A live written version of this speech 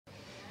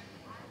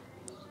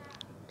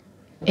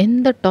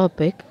In the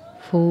topic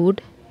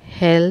food,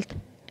 health,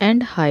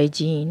 and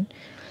hygiene,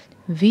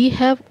 we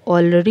have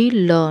already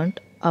learned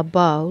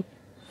about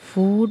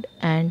food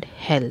and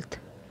health.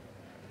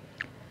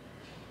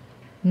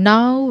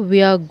 Now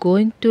we are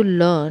going to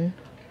learn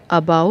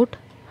about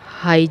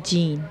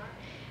hygiene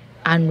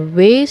and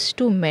ways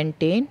to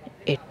maintain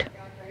it.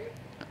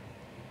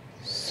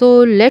 So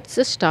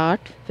let's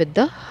start with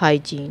the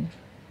hygiene.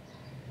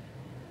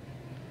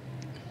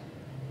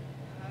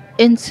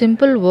 In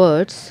simple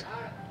words,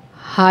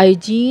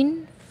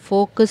 hygiene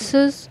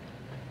focuses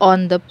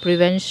on the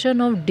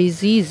prevention of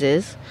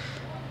diseases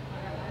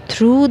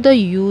through the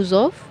use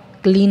of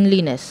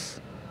cleanliness.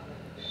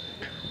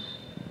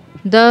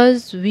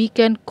 Thus, we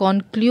can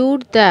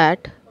conclude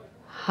that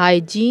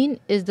hygiene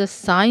is the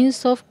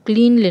science of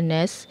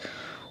cleanliness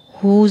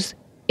whose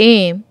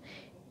aim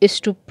is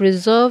to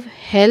preserve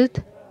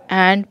health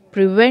and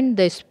prevent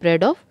the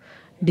spread of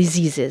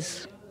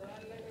diseases.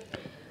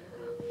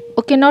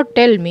 Okay, now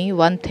tell me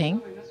one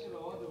thing.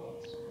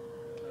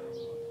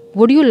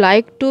 Would you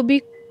like to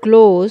be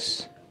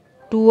close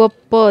to a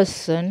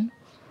person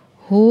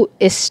who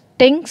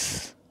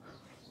stinks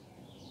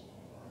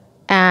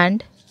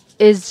and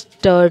is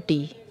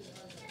dirty,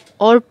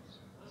 or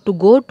to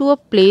go to a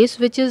place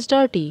which is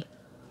dirty?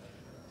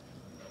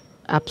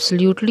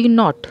 Absolutely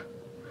not.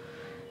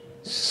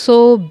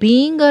 So,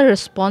 being a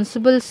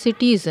responsible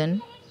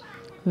citizen,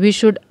 we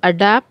should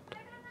adapt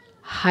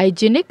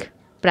hygienic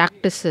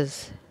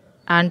practices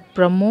and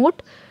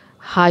promote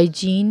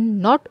hygiene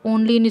not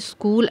only in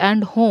school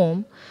and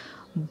home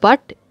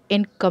but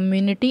in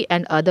community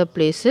and other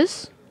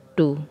places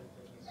too.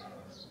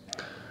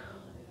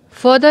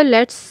 Further,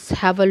 let's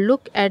have a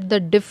look at the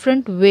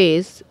different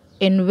ways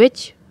in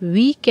which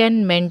we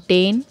can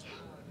maintain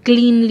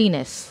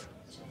cleanliness.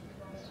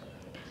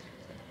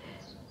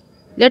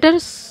 Let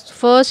us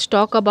first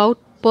talk about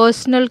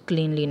personal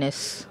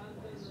cleanliness.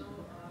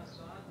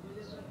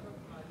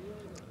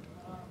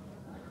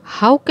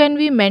 How can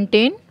we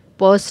maintain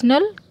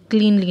personal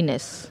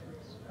cleanliness?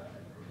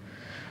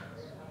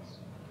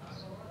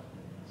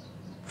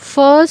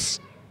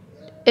 First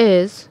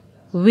is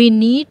we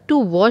need to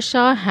wash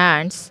our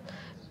hands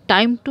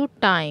time to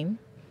time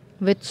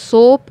with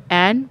soap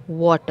and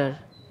water.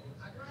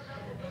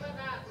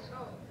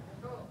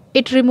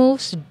 It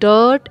removes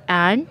dirt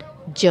and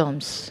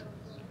germs.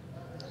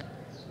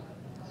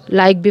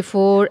 Like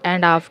before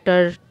and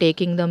after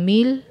taking the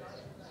meal,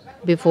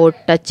 before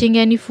touching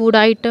any food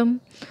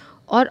item,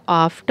 or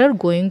after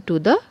going to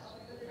the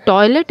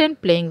toilet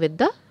and playing with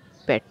the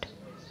pet.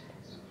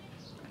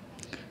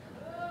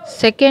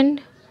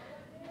 Second,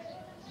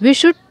 we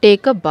should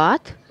take a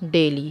bath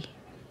daily.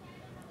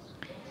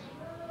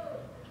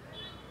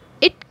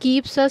 It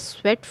keeps us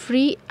sweat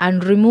free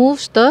and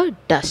removes the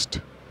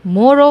dust.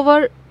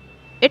 Moreover,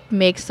 it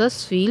makes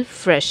us feel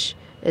fresh,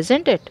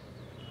 isn't it?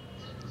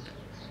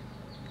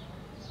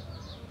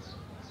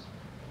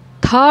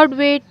 Third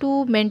way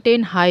to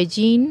maintain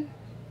hygiene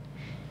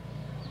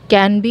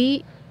can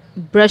be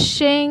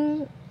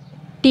brushing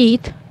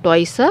teeth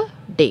twice a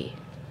day.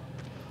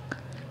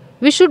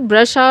 We should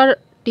brush our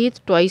teeth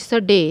twice a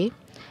day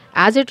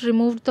as it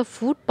removes the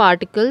food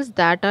particles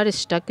that are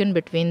stuck in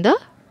between the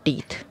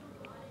teeth.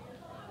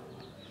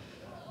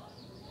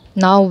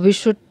 Now we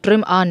should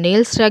trim our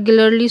nails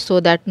regularly so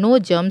that no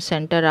germs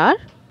enter our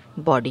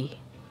body.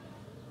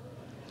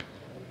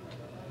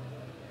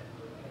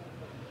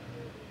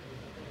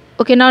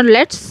 Okay, now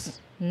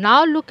let's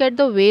now look at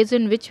the ways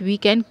in which we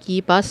can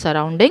keep our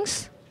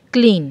surroundings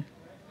clean.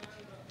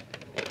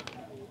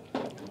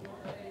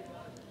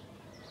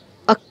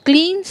 A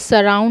clean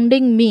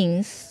surrounding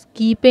means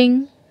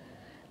keeping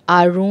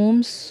our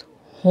rooms,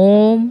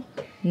 home,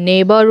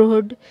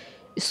 neighborhood,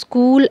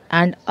 school,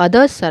 and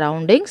other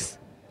surroundings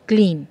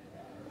clean.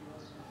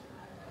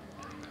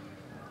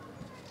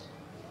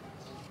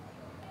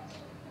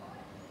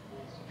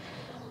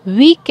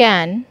 We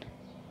can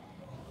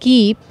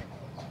keep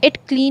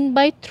it clean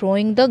by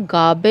throwing the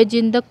garbage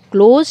in the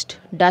closed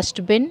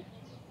dustbin,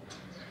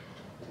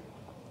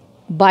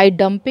 by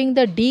dumping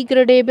the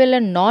degradable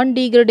and non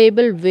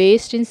degradable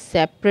waste in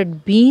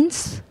separate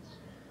bins,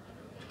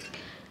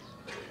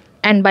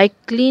 and by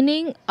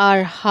cleaning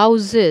our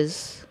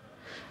houses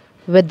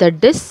with the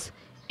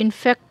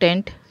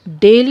disinfectant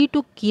daily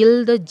to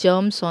kill the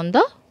germs on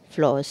the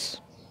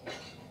floors.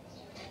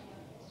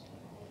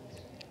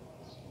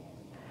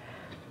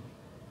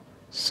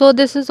 So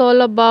this is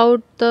all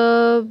about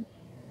the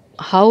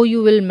how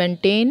you will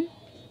maintain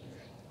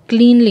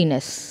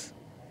cleanliness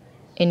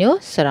in your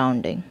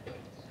surrounding.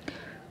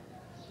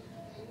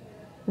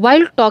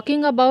 While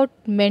talking about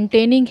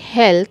maintaining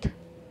health,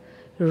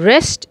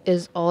 rest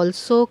is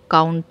also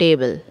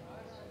countable.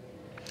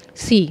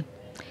 See,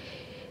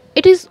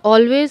 it is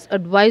always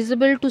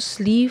advisable to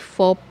sleep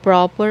for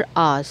proper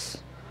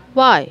hours.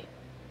 Why?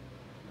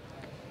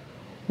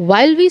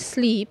 While we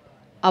sleep,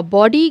 our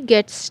body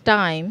gets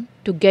time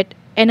to get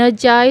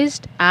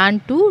energized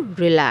and to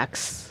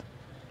relax.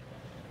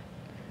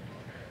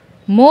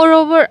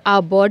 Moreover,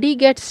 our body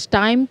gets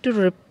time to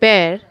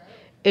repair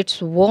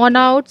its worn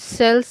out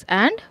cells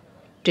and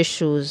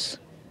tissues.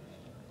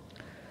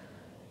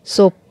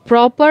 So,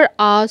 proper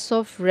hours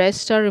of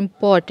rest are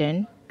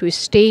important to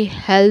stay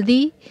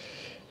healthy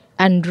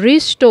and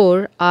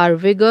restore our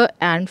vigor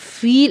and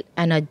feel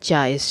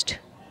energized.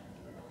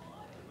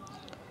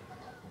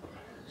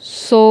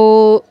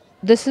 So,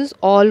 this is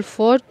all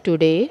for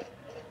today.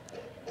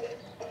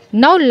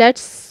 Now,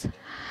 let's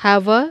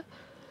have a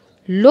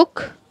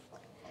look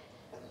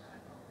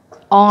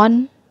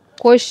on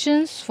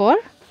questions for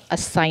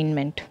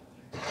assignment.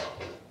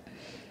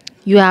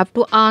 You have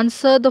to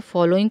answer the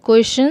following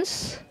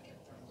questions.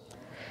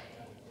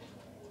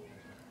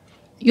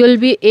 You'll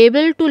be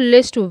able to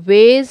list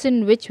ways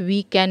in which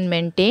we can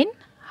maintain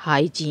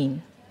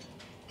hygiene.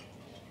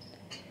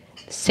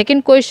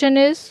 Second question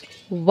is,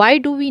 why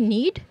do we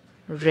need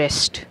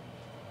rest?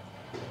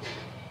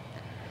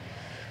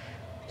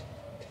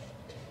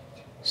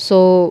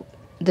 So,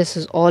 this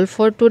is all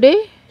for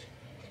today.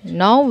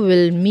 Now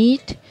we'll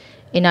meet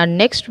in our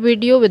next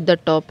video with the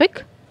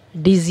topic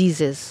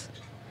diseases.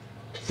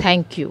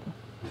 Thank you.